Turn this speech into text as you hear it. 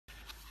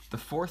The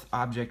fourth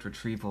object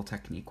retrieval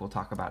technique we'll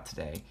talk about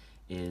today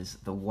is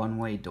the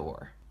one-way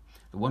door.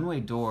 The one-way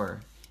door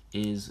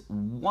is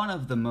one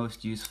of the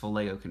most useful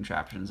LEGO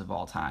contraptions of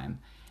all time,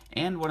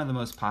 and one of the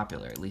most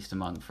popular, at least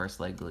among First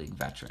LEGO League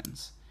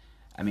veterans.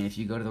 I mean, if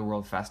you go to the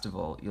World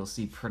Festival, you'll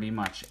see pretty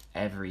much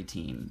every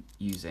team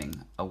using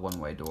a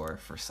one-way door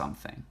for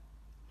something.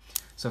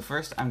 So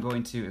first, I'm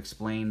going to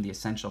explain the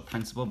essential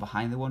principle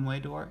behind the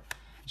one-way door,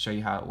 show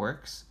you how it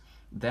works.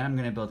 Then I'm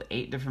going to build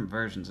 8 different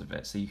versions of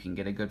it so you can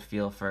get a good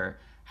feel for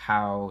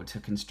how to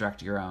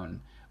construct your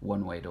own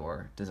one-way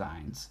door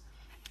designs.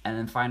 And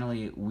then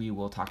finally, we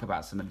will talk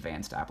about some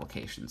advanced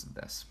applications of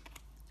this.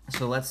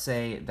 So let's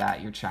say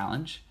that your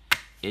challenge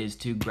is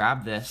to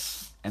grab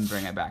this and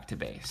bring it back to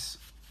base.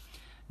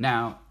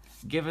 Now,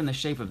 given the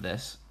shape of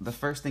this, the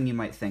first thing you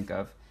might think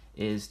of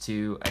is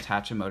to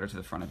attach a motor to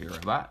the front of your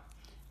robot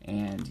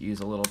and use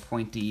a little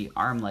pointy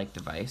arm-like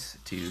device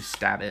to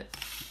stab it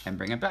and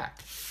bring it back.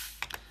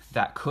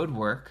 That could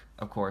work,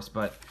 of course,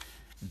 but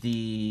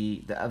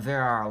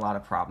there are a lot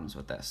of problems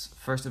with this.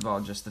 First of all,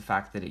 just the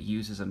fact that it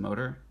uses a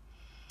motor,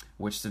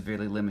 which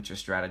severely limits your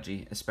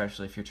strategy,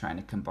 especially if you're trying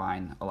to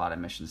combine a lot of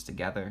missions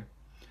together.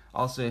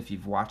 Also, if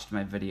you've watched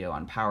my video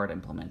on powered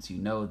implements,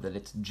 you know that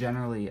it's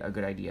generally a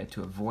good idea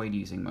to avoid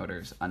using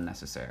motors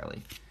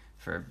unnecessarily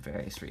for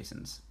various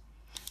reasons.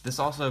 This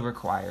also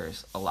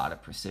requires a lot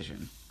of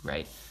precision,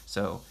 right?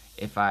 So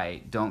if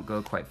I don't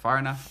go quite far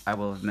enough, I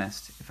will have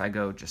missed. If I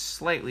go just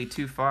slightly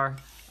too far,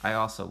 I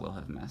also will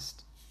have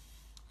missed.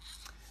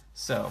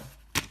 So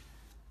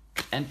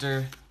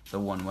enter the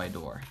one-way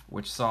door,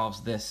 which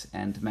solves this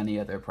and many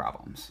other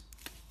problems.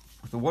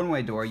 With the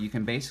one-way door, you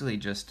can basically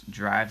just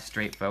drive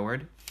straight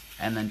forward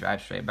and then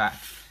drive straight back.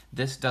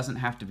 This doesn't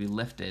have to be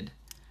lifted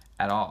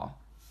at all.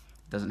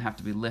 It doesn't have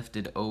to be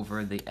lifted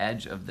over the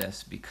edge of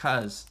this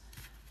because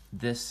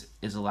this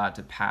is allowed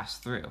to pass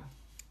through.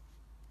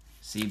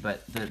 See,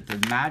 but the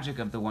magic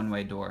of the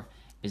one-way door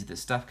is that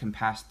stuff can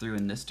pass through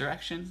in this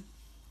direction,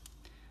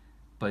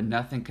 but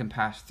nothing can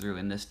pass through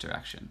in this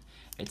direction.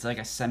 It's like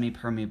a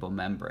semi-permeable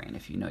membrane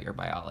if you know your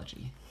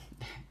biology.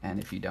 And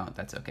if you don't,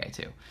 that's okay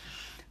too.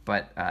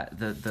 But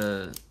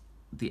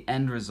the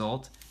end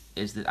result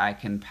is that I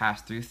can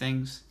pass through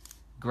things,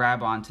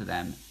 grab onto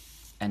them,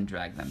 and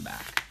drag them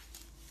back.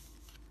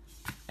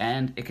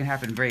 And it can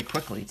happen very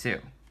quickly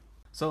too.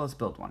 So let's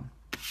build one.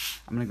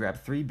 I'm gonna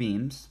grab 3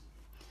 beams.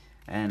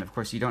 And of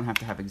course, you don't have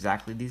to have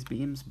exactly these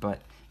beams,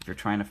 but if you're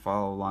trying to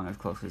follow along as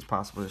closely as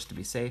possible just to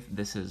be safe,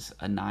 this is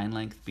a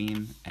 9-length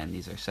beam, and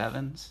these are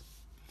 7s.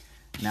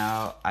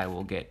 Now I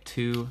will get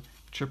 2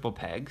 triple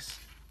pegs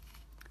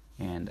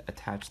and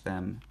attach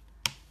them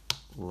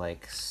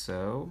like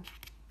so.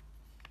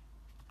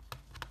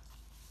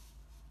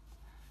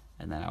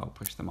 And then I will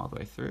push them all the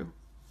way through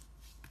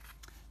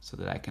so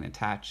that I can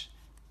attach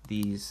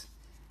these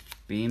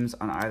beams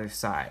on either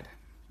side,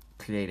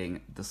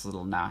 creating this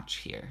little notch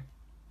here.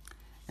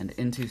 And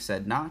into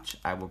said notch,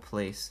 I will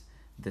place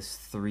this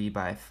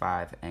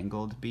 3x5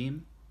 angled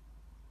beam.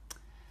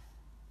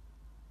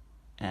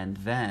 And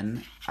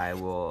then I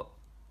will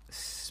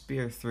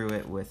spear through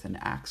it with an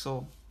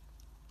axle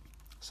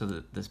so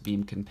that this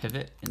beam can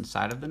pivot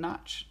inside of the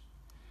notch.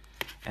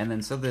 And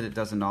then so that it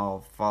doesn't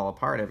all fall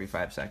apart every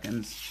 5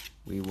 seconds,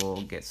 we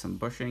will get some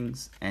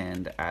bushings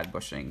and add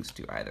bushings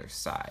to either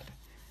side.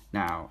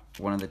 Now,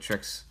 one of the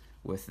tricks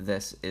with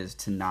this is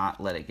to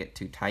not let it get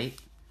too tight,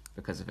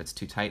 because if it's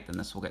too tight, then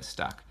this will get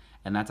stuck.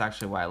 And that's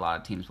actually why a lot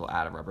of teams will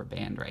add a rubber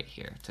band right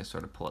here to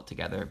sort of pull it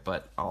together,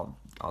 but I'll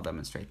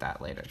demonstrate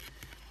that later.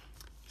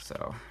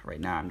 So right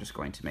now I'm just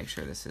going to make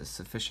sure this is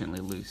sufficiently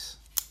loose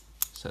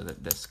so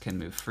that this can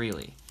move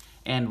freely.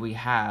 And we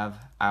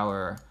have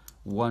our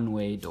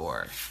one-way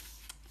door.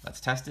 Let's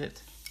test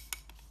it.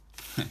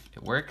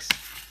 It works.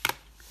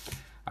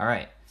 All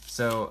right,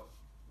 so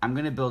I'm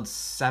gonna build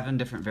 7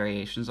 different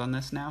variations on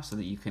this now so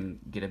that you can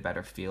get a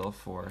better feel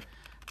for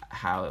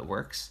how it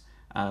works.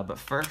 But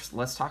first,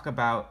 let's talk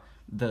about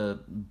the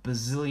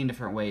bazillion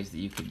different ways that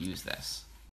you could use this.